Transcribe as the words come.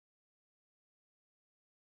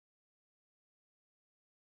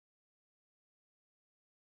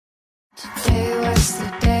Since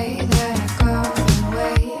the day that I got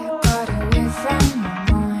away, I got away from my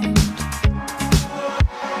mind.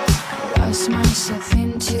 I lost myself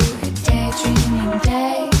into a daydreaming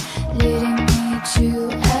day, leading me to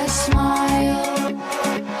a smile.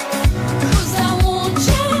 'Cause I won't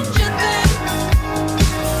change a thing.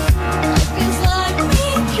 Life is like me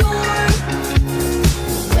pure.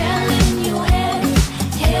 Well in your head,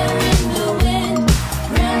 hair in the wind,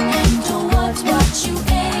 running towards what you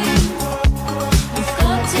aim. You've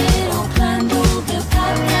got it all planned, all the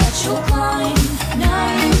path that you'll climb. Now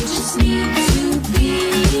you just need to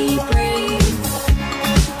be brave.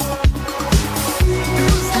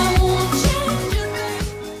 'Cause I won't change a thing.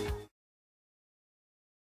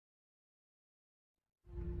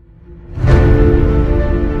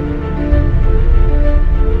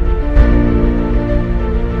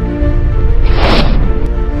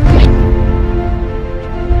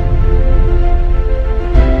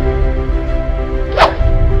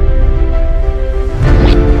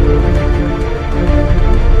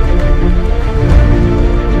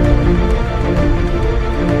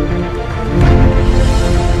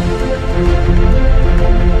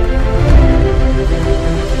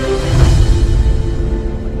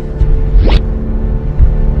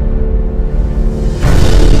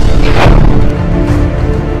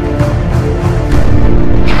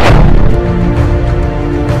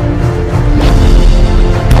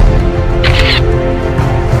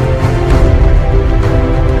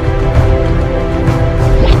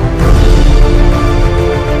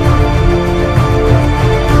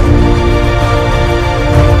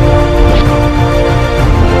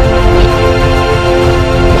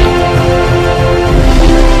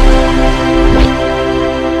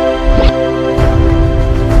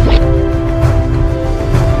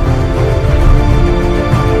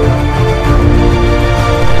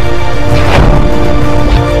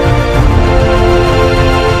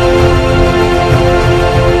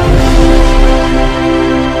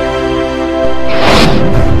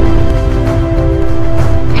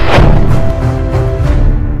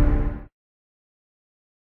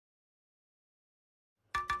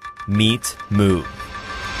 Meet Move,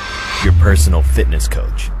 your personal fitness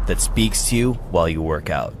coach that speaks to you while you work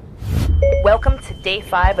out. Welcome to day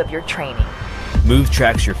 5 of your training. Move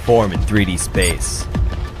tracks your form in 3D space,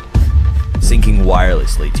 syncing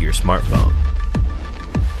wirelessly to your smartphone.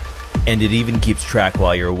 And it even keeps track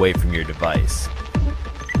while you're away from your device.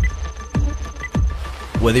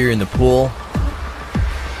 Whether you're in the pool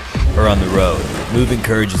or on the road, Move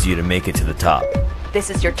encourages you to make it to the top. This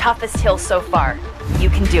is your toughest hill so far. You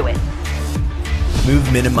can do it. Move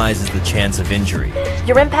minimizes the chance of injury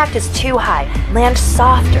Your impact is too high. Land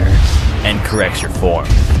softer. and corrects your form.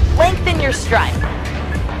 Lengthen your stride.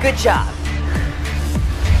 Good job.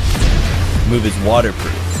 Move is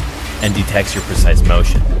waterproof and detects your precise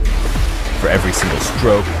motion for every single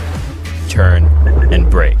stroke, turn, and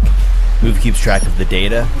break. Move keeps track of the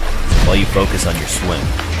data while you focus on your swim.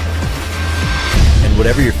 And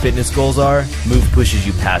whatever your fitness goals are, Move pushes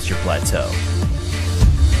you past your plateau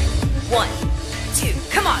 1, 2,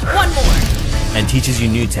 come on, one more. and teaches you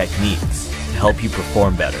new techniques to help you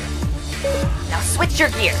perform better. Now switch your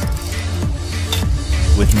gear.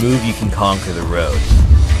 With Move, you can conquer the road.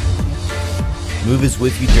 Move is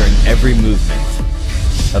with you during every movement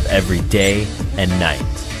of every day and night.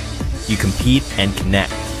 You compete and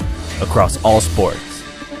connect across all sports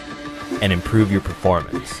and improve your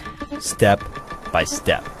performance step by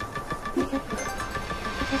step.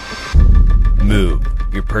 Move,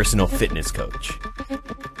 your personal fitness coach.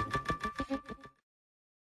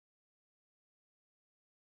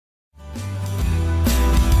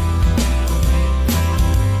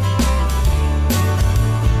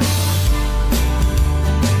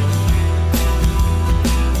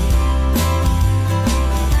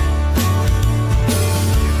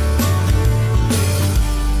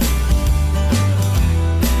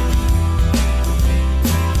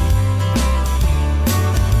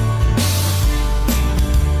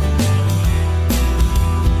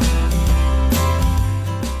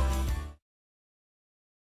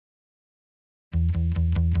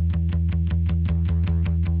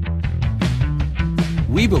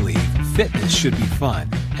 We believe fitness should be fun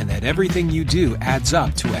and that everything you do adds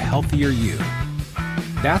up to a healthier you.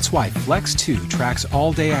 That's why Flex 2 tracks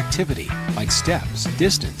all-day activity like steps,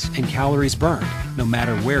 distance, and calories burned, no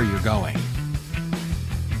matter where you're going.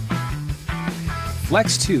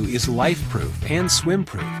 Flex 2 is life-proof and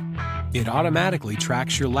swim-proof. It automatically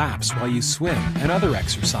tracks your laps while you swim and other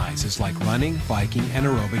exercises like running, biking, and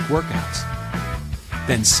aerobic workouts.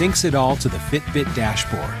 Then syncs it all to the Fitbit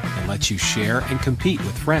dashboard and lets you share and compete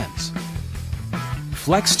with friends.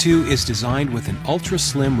 Flex 2 is designed with an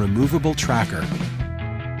ultra-slim removable tracker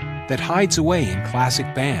that hides away in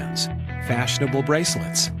classic bands, fashionable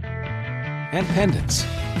bracelets, and pendants.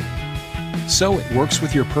 So it works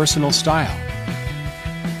with your personal style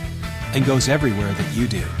and goes everywhere that you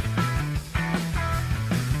do.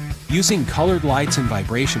 Using colored lights and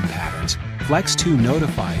vibration patterns, Flex 2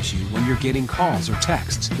 notifies you when you're getting calls or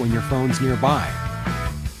texts when your phone's nearby.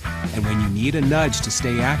 And when you need a nudge to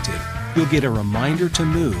stay active, you'll get a reminder to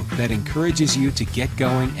move that encourages you to get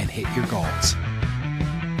going and hit your goals.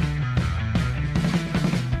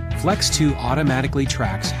 Flex 2 automatically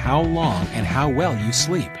tracks how long and how well you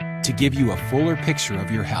sleep to give you a fuller picture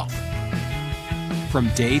of your health. From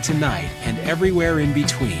day to night and everywhere in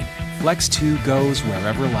between, Flex 2 goes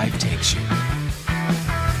wherever life takes you.